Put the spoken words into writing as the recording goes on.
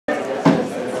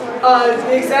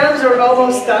The exams are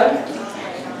almost done.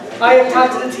 I have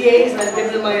talked to the TAs and I've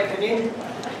given them my opinion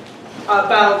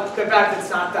about the fact that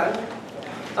it's not done.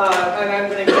 And I'm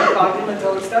going to keep talking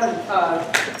until it's done.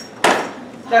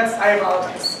 I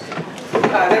apologize.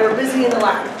 They were busy in the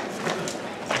lab.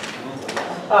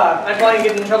 I'm probably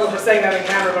getting in trouble for saying that in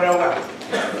camera, but oh well.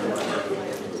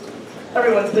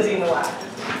 Everyone's busy in the lab.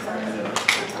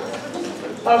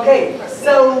 Okay,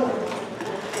 so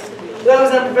that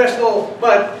was unprofessional,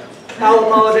 but I'll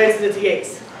apologize to the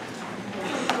TAs.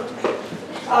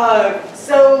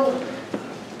 So,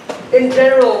 in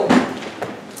general,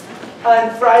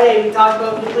 on Friday we talked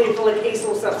about nucleophilic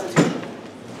acyl substitution.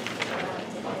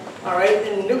 All right,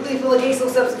 in nucleophilic acyl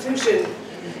substitution,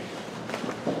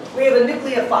 we have a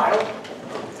nucleophile.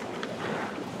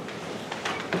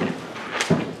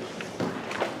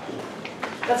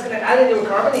 That's going to add into a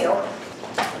carbonyl.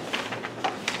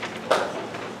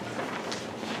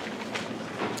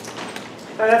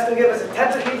 And that's going to give us a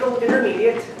tetrahedral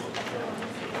intermediate.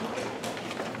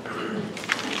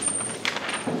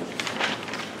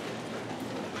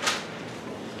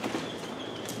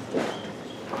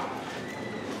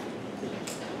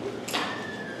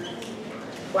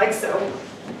 Like so.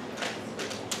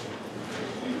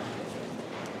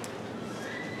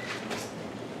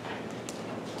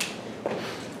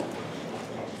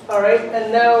 All right,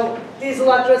 and now these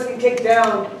electrons can kick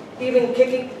down, either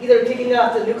kicking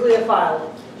out the nucleophile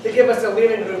to give us a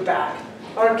leaving group back,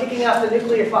 or kicking out the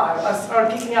nucleophile,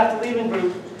 or kicking out the leaving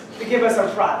group to give us our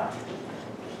product.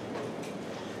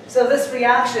 So this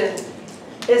reaction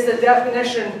is the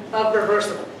definition of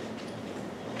reversible.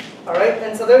 All right,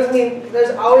 and so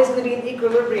there's always going to be an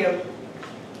equilibrium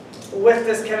with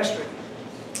this chemistry.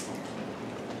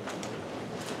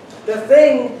 The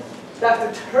thing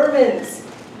that determines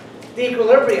the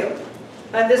equilibrium,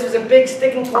 and this was a big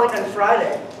sticking point on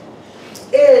Friday,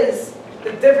 is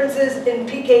the differences in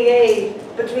pKa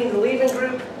between the leaving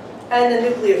group and the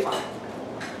nucleophile.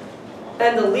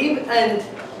 And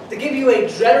to give you a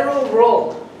general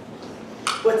rule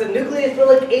with the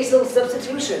nucleophilic acyl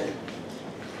substitution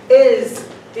is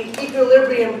the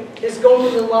equilibrium is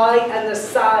going to lie on the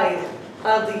side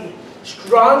of the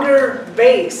stronger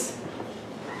base,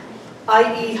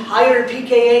 i.e. higher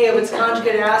pKa of its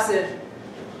conjugate acid,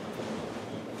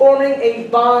 forming a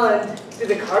bond to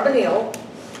the carbonyl,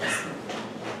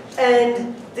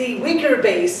 and the weaker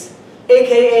base,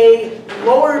 aka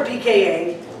lower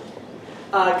pKa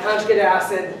conjugate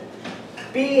acid,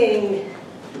 being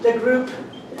the group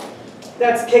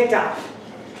that's kicked off.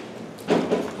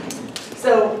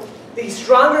 So the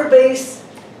stronger base,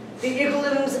 the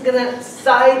equilibrium is going to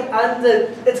side on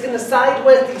it's going to side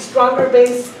with the stronger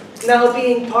base now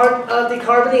being part of the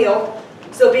carbonyl,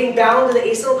 so being bound to the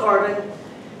acyl carbon,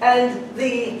 and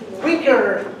the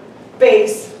weaker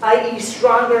base, i.e.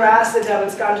 stronger acid of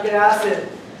its conjugate acid,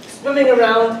 swimming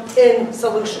around in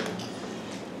solution.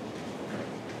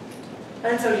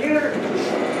 And so here,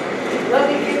 let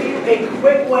me give you a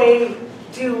quick way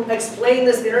to explain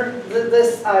this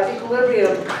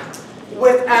equilibrium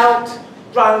without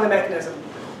drawing the mechanism.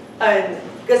 And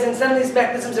because in some of these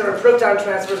mechanisms there are proton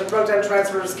transfers, and proton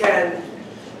transfers can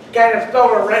kind of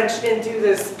throw a wrench into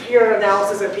this pure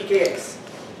analysis of pKa's.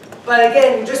 But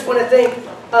again, you just want to think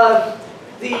of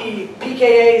the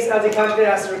pKa's of the conjugate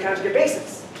acid or conjugate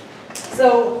bases.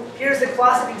 So here's the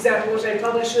classic example, which I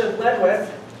probably should have led with.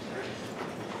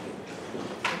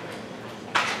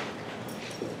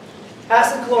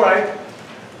 Acid chloride.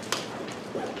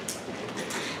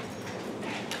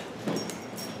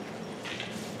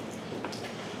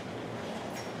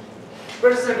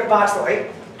 Versus a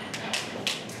carboxylate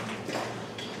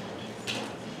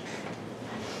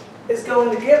is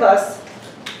going to give us,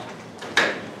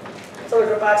 so the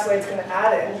carboxylate is going to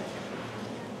add in,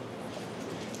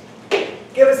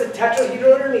 give us a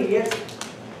tetrahedral intermediate,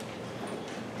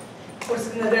 which is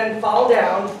going to then fall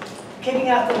down, kicking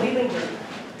out the leaving group.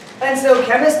 And so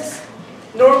chemists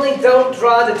normally don't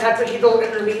draw the tetrahedral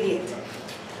intermediate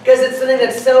because it's something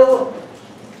that's so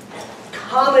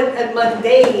common and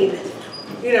mundane,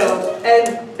 you know,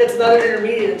 and it's another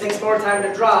intermediate that takes more time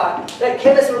to draw, that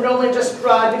chemists would normally just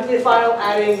draw a nucleophile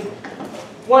adding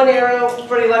one arrow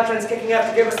for the electrons kicking up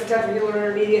to give us the tetrahedral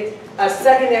intermediate, a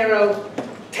second arrow,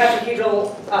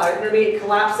 tetrahedral intermediate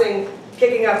collapsing,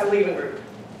 kicking up the leaving group.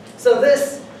 So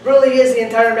this really is the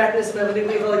entire mechanism of a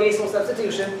nucleophilic acyl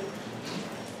substitution.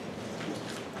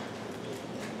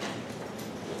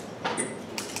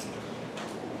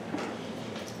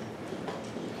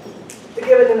 To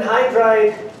give it an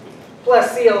anhydride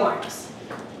plus Cl minus.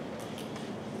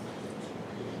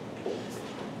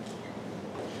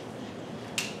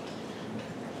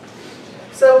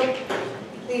 So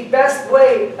the best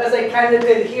way, as I kind of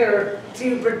did here,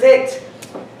 to predict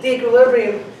the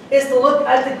equilibrium is to look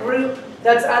at the group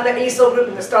that's on the acyl group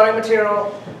in the starting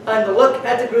material, and to look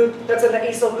at the group that's in the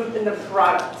acyl group in the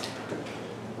product.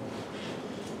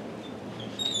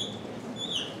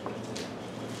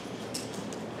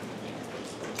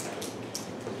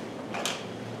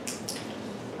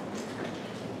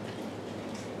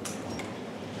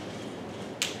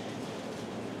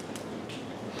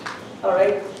 All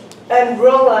right, and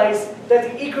realize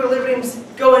that the equilibrium's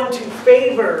going to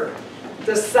favor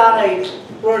the side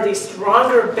where the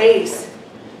stronger base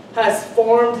has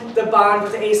formed the bond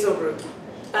with the acyl group,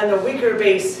 and the weaker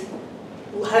base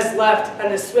has left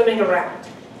and is swimming around.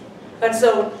 And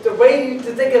so the way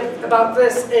to think about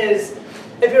this is,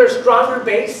 if you're a stronger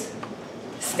base,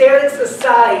 sterics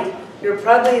aside, you're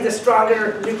probably the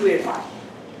stronger nucleophile.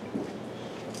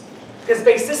 Because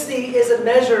basicity is a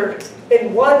measure,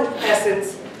 in one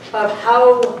essence, of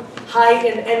how high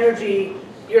in energy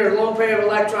your lone pair of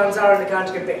electrons are in the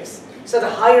conjugate base. So the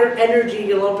higher energy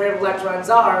your lone pair of electrons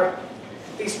are,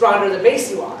 the stronger the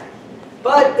base you are.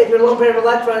 But if your lone pair of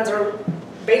electrons are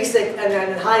basic and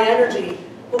then high energy,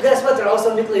 well, guess what? They're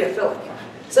also nucleophilic.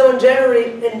 So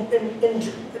generally,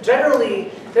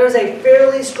 there's a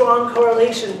fairly strong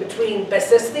correlation between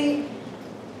basicity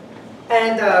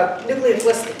and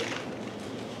nucleophilicity.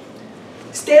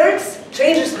 Sterics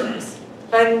changes things.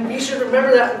 And you should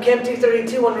remember that in Chem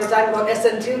 232 when we were talking about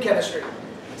SN2 chemistry.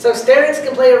 So sterics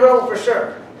can play a role for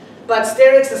sure. But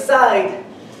sterics aside,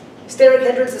 steric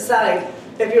hindrance aside,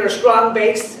 if you're a strong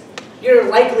base, you're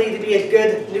likely to be a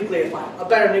good nucleophile, a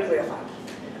better nucleophile.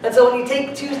 And so when you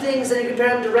take two things and you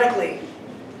compare them directly,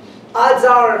 odds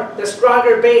are the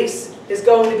stronger base is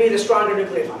going to be the stronger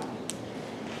nucleophile.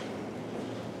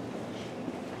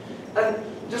 And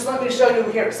just let me show you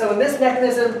here. So in this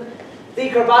mechanism, the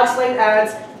carboxylate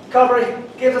adds,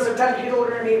 gives us a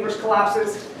tetrahedral which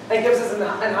collapses, and gives us an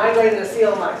anhydride and a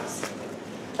Cl minus.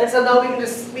 And so now we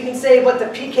can say what the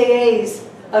pKa's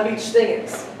of each thing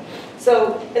is.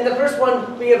 So in the first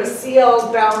one, we have a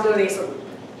Cl bound to an acyl group.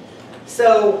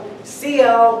 So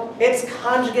Cl, its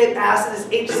conjugate acid is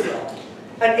HCl.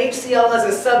 And HCl has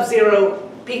a sub-zero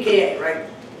pKa, right?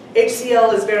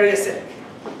 HCl is very acidic.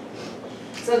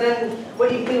 So then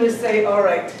what you do is say, all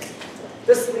right,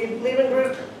 this leaving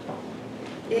group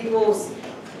equals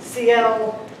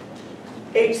Cl,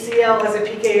 HCl has a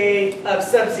pKa of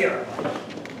sub-zero.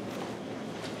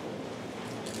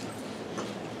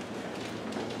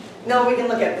 Now we can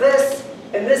look at this,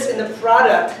 and this in the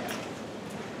product,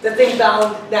 the thing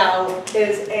bound now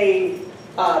is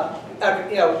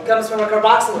comes from a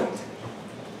carboxylate,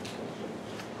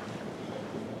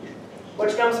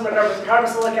 which comes from a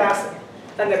carboxylic acid.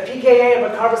 And the pKa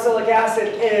of a carboxylic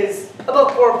acid is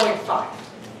about 4.5.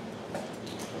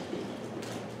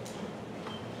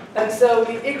 And so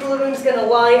the equilibrium is going to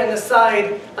lie on the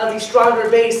side of the stronger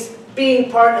base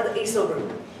being part of the acyl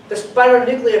group, the better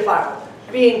nucleophile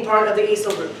being part of the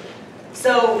acyl group.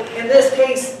 So in this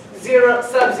case,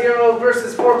 sub-zero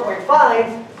versus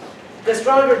 4.5, the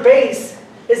stronger base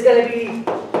is going to be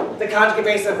the conjugate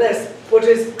base of this, which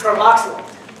is carboxylate.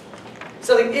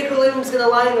 So the equilibrium is going to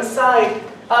lie on the side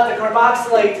of the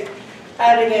carboxylate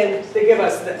adding in to give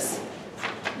us this.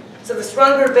 So the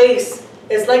stronger base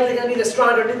is likely going to be the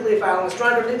stronger nucleophile, and the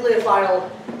stronger nucleophile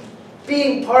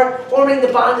forming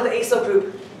the bond to the acyl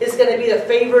group is going to be the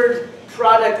favored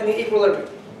product in the equilibrium.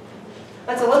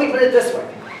 And so let me put it this way.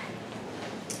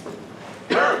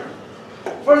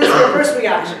 For this reverse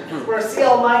reaction, where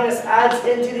Cl minus adds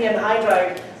into the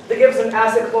anhydride that gives an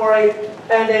acid chloride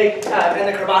and a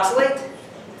carboxylate,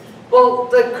 well,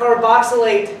 the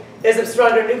carboxylate is a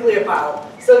stronger nucleophile.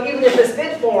 So even if this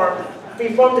did form,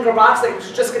 we formed the carboxylate, which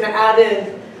is just going to add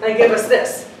in and give us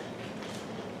this.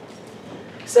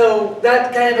 So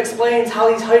that kind of explains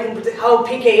how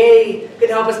pKa can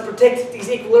help us predict these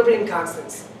equilibrium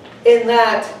constants. In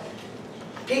that,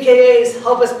 pKa's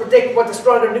help us predict what the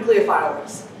stronger nucleophile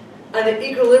is. And the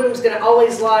equilibrium is going to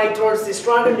always lie towards the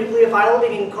stronger nucleophile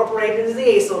being incorporated into the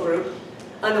acyl group,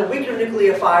 and the weaker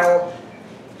nucleophile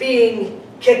being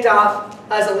kicked off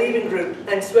as a leaving group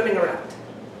and swimming around.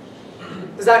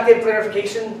 Does that give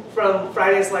clarification from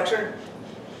Friday's lecture?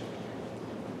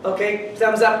 Okay,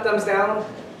 thumbs up, thumbs down?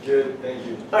 Good, thank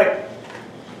you. All right.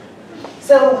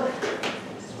 So,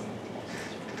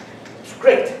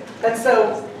 great. And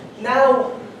so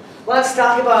now let's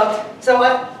talk about, so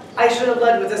I should have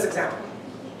led with this example.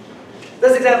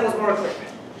 This example is more clear,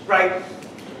 right?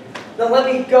 Now let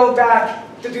me go back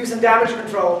to do some damage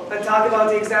control and talk about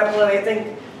the example that I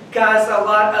think caused a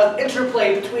lot of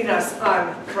interplay between us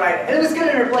on Friday. And it was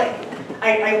good interplay.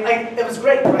 It was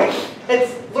great, right?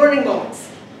 It's learning moments.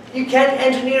 You can't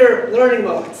engineer learning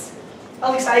moments.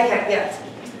 At least I can't yet.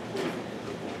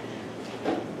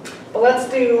 But let's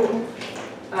do,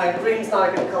 green's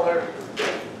not a good color.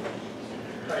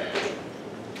 Right.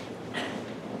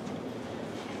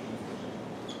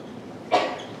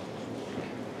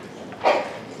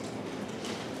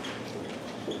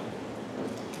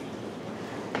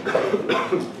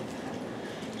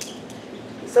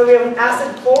 So we have an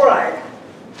acid chloride.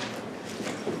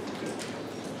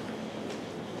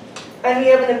 And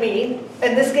we have an amine.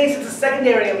 In this case, it's a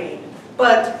secondary amine.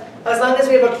 But as long as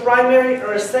we have a primary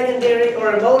or a secondary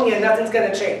or ammonia, nothing's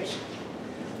going to change.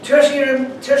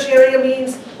 Tertiary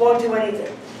amines won't do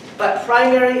anything. But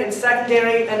primary and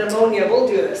secondary and ammonia will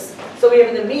do this. So we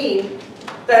have an amine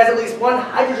that has at least one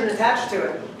hydrogen attached to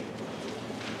it.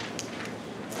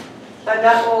 And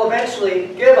that will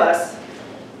eventually give us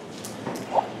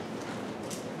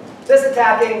this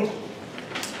attacking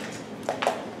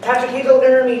tetrahedyl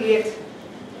intermediate,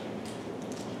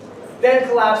 then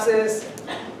collapses,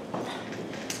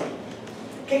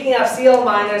 kicking off Cl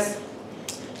minus,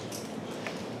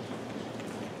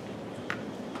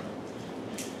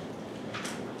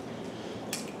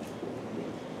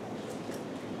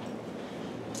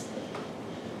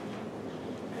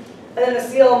 and then a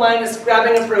Cl minus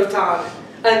grabbing a proton.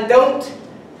 And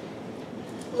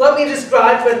let me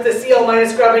describe with the Cl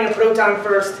minus grabbing a proton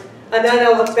first, and then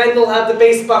we'll have the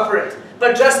base buffer it.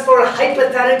 But just for a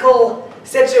hypothetical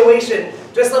situation,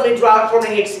 just let me draw it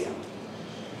forming HCl.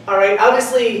 All right,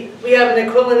 obviously we have an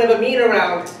equivalent of amine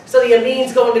around, so the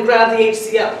amine's going to grab the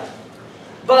HCl.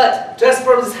 But just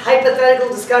for this hypothetical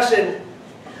discussion,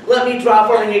 let me draw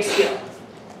forming HCl.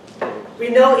 We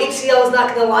know HCl is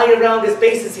not going to lie around as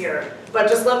bases here, but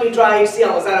just let me draw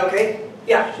HCl. Is that okay?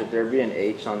 Yeah. Should there be an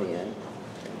H on the end?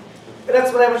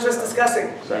 That's what I was just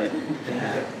discussing. Sorry.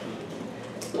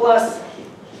 Plus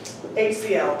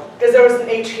HCl, because there was an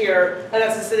H here, and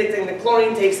that's the acidic thing. The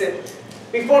chlorine takes it.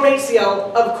 We form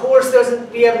HCl. Of course,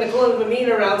 we have an equivalent of amine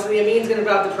around, so the amine's going to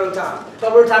grab the proton.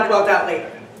 But we'll talk about that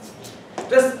later.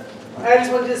 I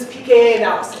just want to do this pKa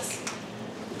analysis.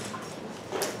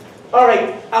 All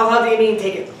right, I'll have the amine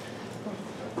take it.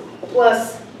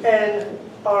 Plus NRRH.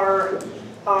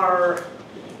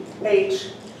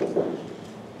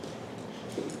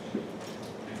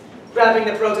 Grabbing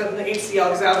the proton from the HCl,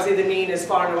 because obviously the amine is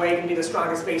far and away going to be the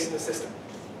strongest base in the system.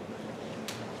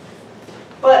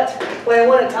 But what I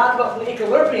want to talk about from the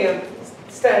equilibrium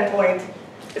standpoint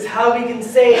is how we can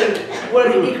say where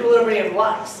the equilibrium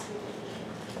lies.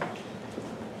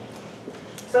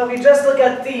 So if you just look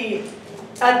at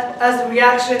as the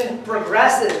reaction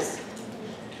progresses,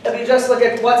 if you just look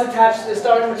at what's attached to the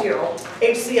starting material,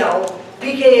 HCl,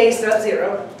 pKa sub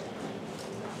 0.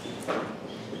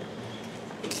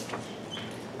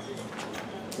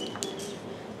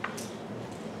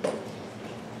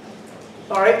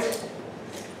 All right.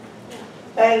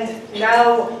 And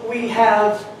now we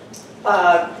have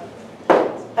an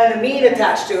amine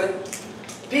attached to it.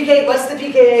 What's the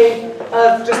pKa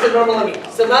of just a normal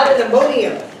amine? So not an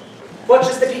ammonium. What's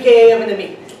just the pKa of an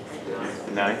amine?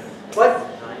 9. What?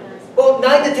 Well,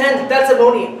 9 to 10, that's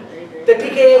ammonium. The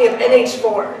pKa of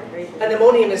NH4, and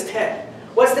ammonium is 10.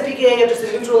 What's the pKa of just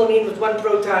a neutral amine with one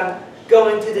proton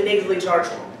going to the negatively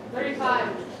charged one?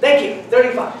 35. Thank you,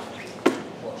 35.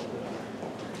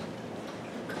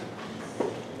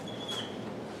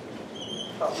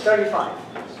 Oh, 35.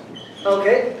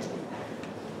 Okay.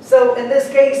 So in this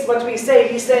case, what do we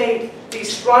say? We say the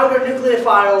stronger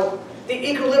nucleophile, the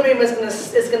equilibrium is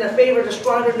going to favor the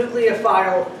stronger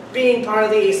nucleophile being part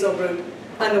of the acyl group,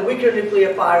 and the weaker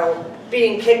nucleophile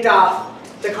being kicked off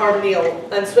the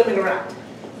carbonyl and swimming around.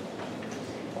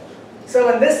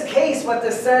 So in this case, what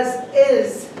this says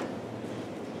is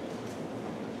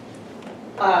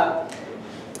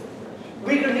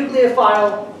weaker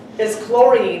nucleophile is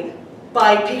chlorine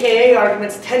by pKa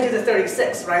arguments 10 to the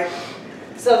 36, right?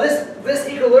 So this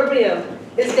equilibrium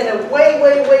is going to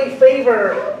way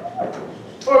favor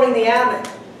forming the amide,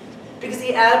 because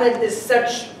the amide is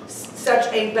such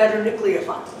a better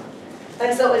nucleophile.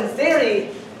 And so in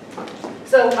theory,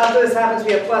 so after this happens,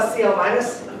 we have plus Cl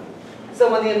minus.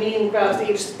 So when the amine grabs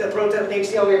the proton with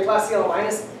HCl, we have plus Cl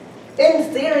minus.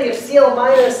 In theory, if Cl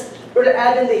minus were to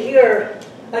add into here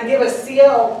and give us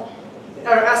Cl, or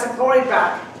acid chloride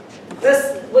back,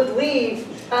 this would leave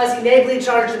as a negatively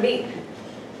charged amine.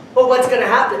 But what's going to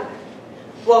happen?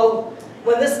 Well,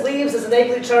 when this leaves as a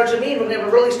negatively charged amine, we're going to have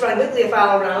a really strong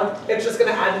nucleophile around, it's just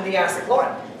going to add in the acid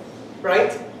chloride,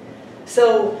 right?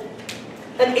 So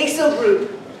an acyl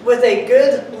group with a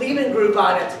good leaving group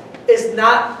on it is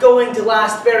not going to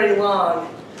last very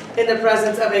long in the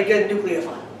presence of a good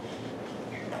nucleophile.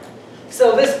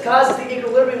 So this causes the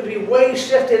equilibrium to be way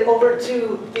shifted over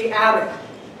to the amide.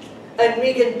 And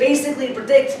we can basically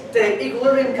predict the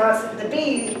equilibrium constant to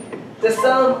be the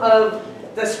sum of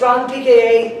the strong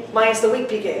pKa minus the weak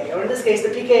pKa, or in this case, the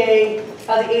pKa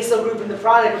of the acyl group in the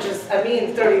product, which is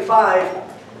amine 35,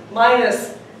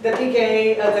 minus the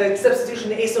pKa of the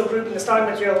substitution of the acyl group in the starting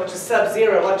material, which is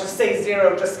sub-zero. Let's just say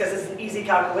 0 just because it's an easy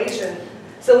calculation.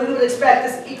 So we would expect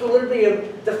this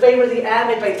equilibrium to favor the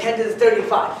amide by 10 to the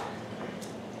 35.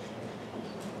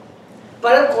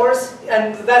 But of course,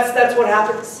 and that's what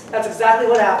happens. That's exactly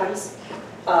what happens.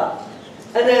 And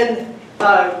then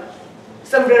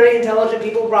some very intelligent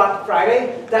people brought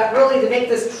Friday that really, to make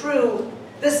this true,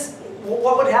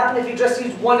 what would happen if you just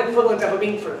used one equivalent of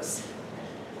amine for this?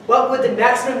 What would the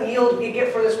maximum yield you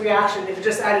get for this reaction if you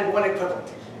just added one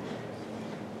equivalent?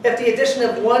 If the addition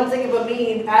of one thing of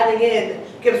amine adding in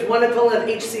gives one equivalent of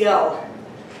HCl,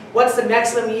 what's the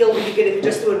maximum yield you get if you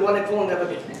just do one equivalent of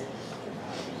amine?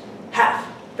 Half,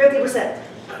 50%,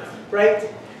 right?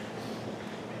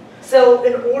 So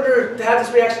in order to have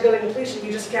this reaction go to completion,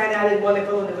 you just can't add in one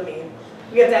equivalent of amine.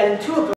 We have to add in two equivalents.